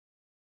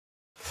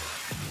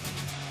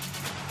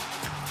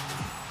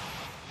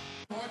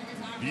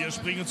Wir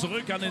springen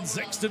zurück an den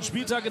 6.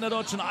 Spieltag in der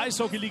deutschen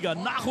Eishockeyliga.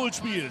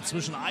 Nachholspiel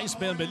zwischen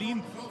Eisbären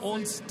Berlin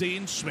und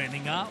den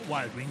Schwenninger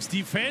Wild Wings.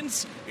 Die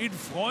Fans in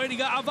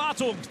freudiger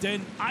Erwartung,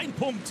 denn ein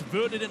Punkt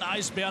würde den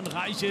Eisbären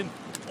reichen,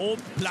 um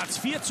Platz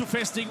 4 zu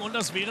festigen, und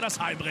das wäre das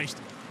Heimrecht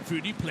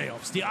für die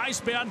Playoffs. Die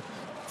Eisbären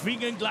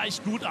fingen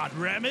gleich gut an.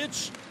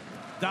 Ramage,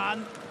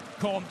 dann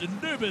kommt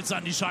Nöbels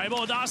an die Scheibe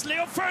und da ist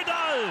Leo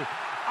Föderl.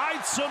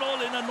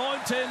 1:0 in der 9.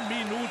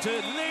 Minute.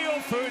 Leo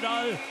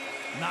Föderl.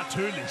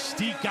 Natürlich,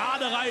 die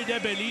Garderei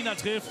der Berliner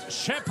trifft.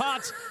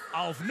 Shepard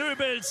auf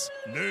Nöbels,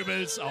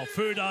 Nöbels auf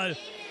Föderl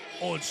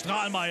und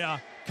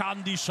Strahlmeier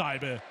kann die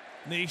Scheibe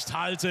nicht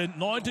halten.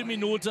 9.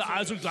 Minute,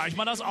 also gleich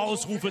mal das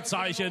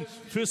Ausrufezeichen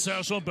für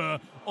Serge Aubin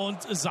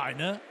und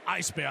seine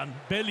Eisbären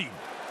Berlin.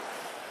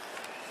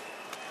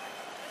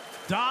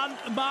 Dann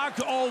Mark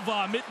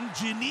Over mit einem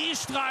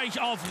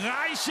Geniestreich auf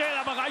Reichel,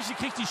 aber Reichel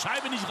kriegt die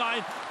Scheibe nicht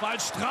rein, weil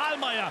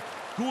Strahlmeier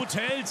gut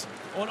hält.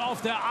 Und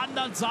auf der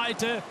anderen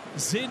Seite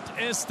sind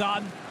es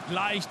dann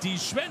gleich die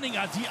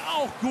Schwenninger, die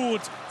auch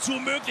gut zu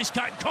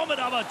Möglichkeiten kommen.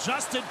 Aber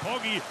Justin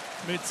Poggi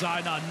mit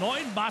seiner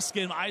neuen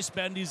Maske im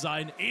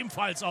Eisbären-Design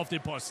ebenfalls auf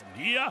dem Posten.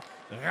 Hier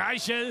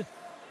Reichel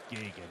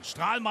gegen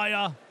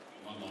Strahlmeier.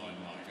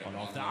 Und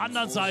auf der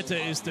anderen Seite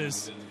ist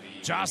es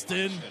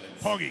Justin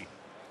Poggi.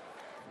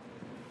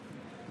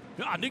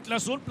 Ja,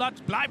 Niklas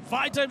Sundblatt bleibt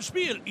weiter im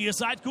Spiel. Ihr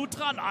seid gut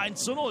dran.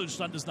 1:0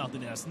 stand es nach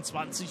den ersten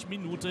 20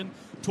 Minuten.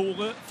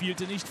 Tore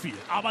fehlte nicht viel.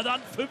 Aber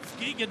dann 5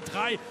 gegen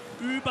 3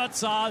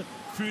 Überzahl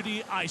für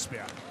die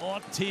Eisbären.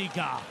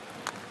 Ortega.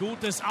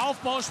 Gutes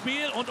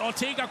Aufbauspiel und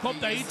Ortega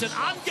kommt da hinten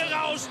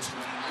angerauscht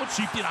und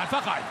schiebt ihn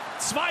einfach rein.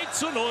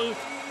 2:0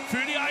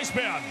 für die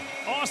Eisbären.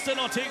 Austin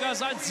Ortega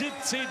sein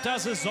 17.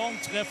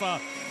 Saisontreffer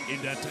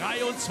in der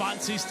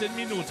 23.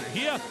 Minute.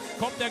 Hier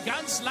kommt er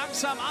ganz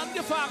langsam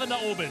angefahren da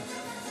oben.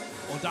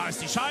 Und da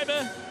ist die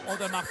Scheibe und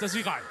dann macht er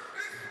sie rein.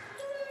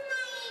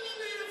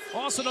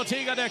 Austin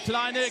Ortega, der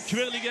kleine,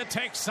 quirlige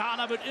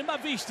Texaner, wird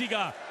immer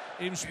wichtiger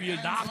im Spiel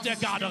nach der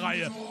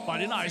Gardereihe bei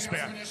den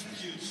Eisbären.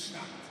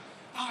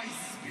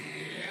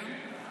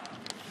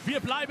 Wir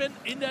bleiben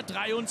in der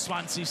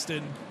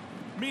 23.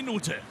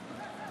 Minute.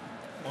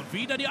 Und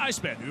wieder die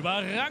Eisbären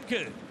über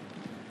Rankel.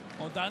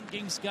 Und dann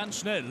ging es ganz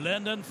schnell.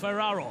 Landon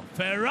Ferraro.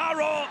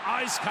 Ferraro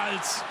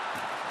eiskalt.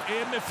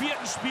 Im 4.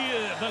 Spiel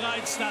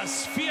bereits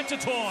das 4.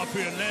 Tor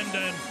für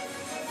Landon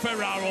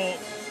Ferraro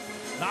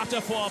nach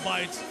der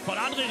Vorarbeit von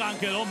André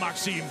Rankel und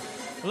Maxime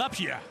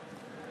Lapierre.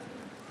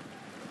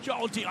 Ja,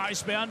 und die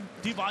Eisbären,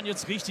 die waren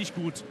jetzt richtig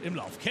gut im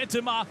Lauf.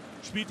 Kettemar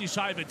spielt die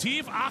Scheibe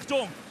tief.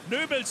 Achtung,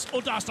 Nöbels,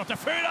 und da ist doch der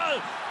Föderl.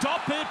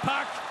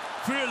 Doppelpack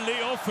für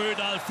Leo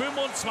Föderl.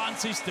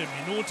 25.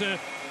 Minute,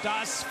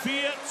 das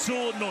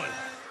 4:0.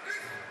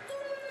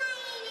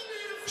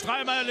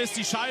 Strahlmeier lässt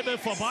die Scheibe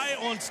vorbei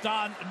und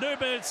dann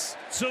Nöbels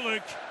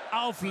zurück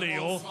auf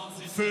Leo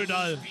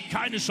Föderl.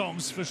 Keine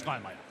Chance für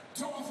Strahlmeier.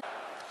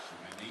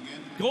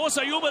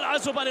 Großer Jubel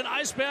also bei den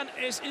Eisbären.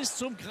 Es ist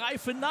zum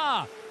Greifen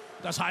nah,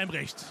 das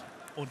Heimrecht.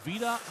 Und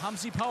wieder haben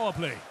sie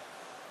Powerplay.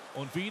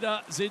 Und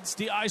wieder sind es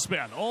die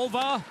Eisbären.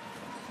 Over.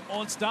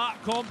 Und da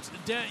kommt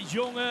der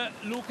junge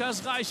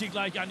Lukas Reichel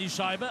gleich an die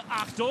Scheibe.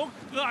 Achtung,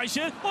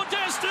 Reichel. Und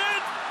der ist drin.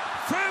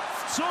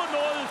 5:0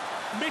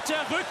 mit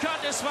der Rückhand.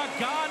 Es war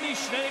gar nicht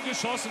schnell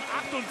geschossen.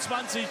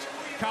 28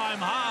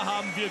 km/h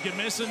haben wir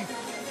gemessen.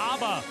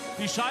 Aber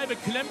die Scheibe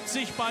klemmt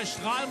sich bei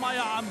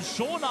Strahlmeier am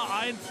Schoner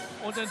ein.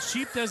 Und dann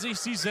schiebt er sich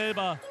sie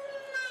selber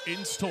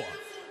ins Tor.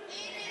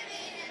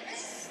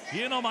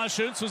 Hier nochmal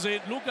schön zu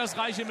sehen. Lukas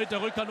Reichel mit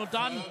der Rückhand. Und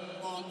dann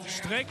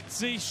streckt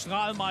sich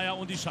Strahlmeier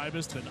und die Scheibe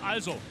ist drin.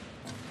 Also,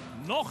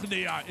 noch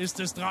näher ist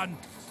es dran,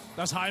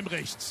 das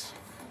Heimrecht.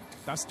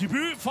 Das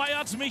Debüt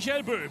feiert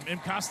Michael Böhm.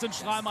 Im Kasten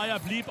Strahlmeier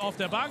blieb auf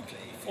der Bank.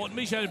 Und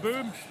Michael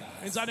Böhm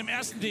in seinem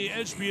ersten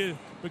DEL-Spiel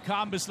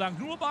bekam bislang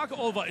nur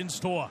Mark-Over ins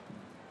Tor.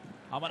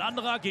 Aber ein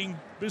anderer ging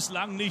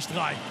bislang nicht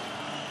rein.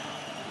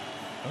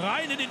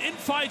 Rein in den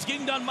Infight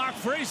ging dann Mark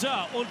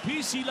Fraser und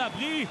PC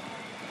Labrie.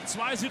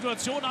 2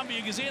 Situationen haben wir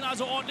hier gesehen,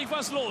 also ordentlich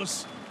was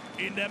los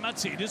in der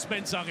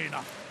Mercedes-Benz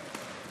Arena.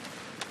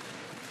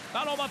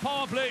 Dann nochmal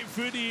Powerplay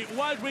für die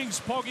Wild Wings.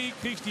 Poggi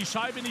kriegt die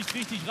Scheibe nicht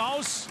richtig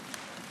raus.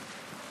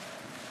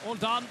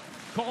 Und dann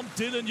kommt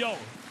Dylan Yeo.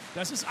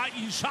 Das ist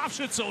eigentlich ein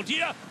Scharfschütze und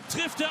hier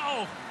trifft er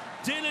auch.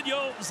 Dylan Yeo,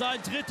 sein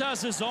 3.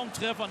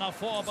 Saisontreffer nach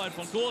Vorarbeit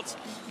von Kurz.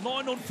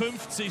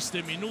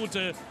 59.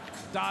 Minute,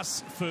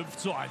 das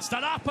 5:1.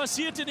 Danach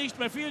passierte nicht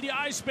mehr viel. Die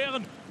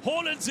Eisbären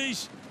holen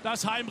sich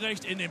das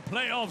Heimrecht in den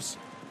Playoffs.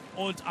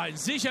 Und ein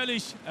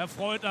sicherlich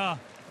erfreuter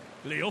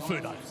Leo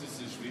Föderl.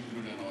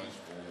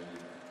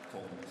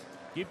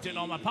 Gibt hier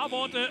noch mal ein paar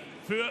Worte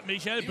für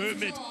Michael Böhm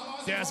mit,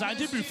 der sein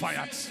Debüt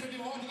feiert.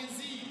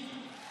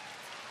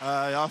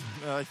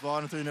 Ich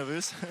war natürlich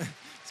nervös.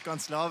 Ist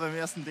ganz klar beim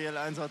ersten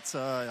DL-Einsatz.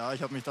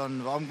 Ich habe mich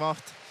dann warm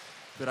gemacht,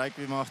 bereit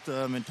gemacht,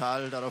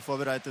 mental darauf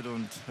vorbereitet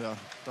und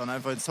dann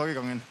einfach ins Tor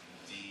gegangen.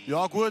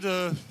 Ja gut,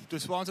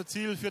 das war unser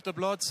Ziel, 4.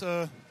 Platz.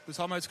 Das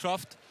haben wir jetzt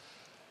geschafft.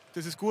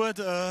 Das ist gut.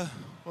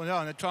 Und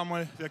jetzt schauen wir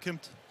mal, wer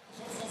kommt.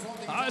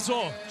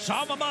 Also,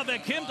 schauen wir mal, wer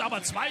kommt.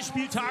 Aber 2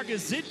 Spieltage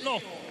sind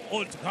noch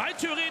Und rein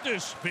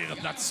theoretisch wäre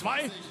Platz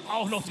 2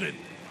 auch noch drin.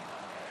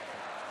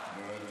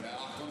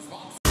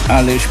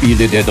 Alle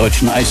Spiele der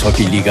deutschen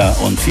Eishockeyliga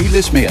und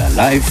vieles mehr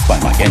live bei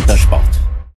MagentaSport.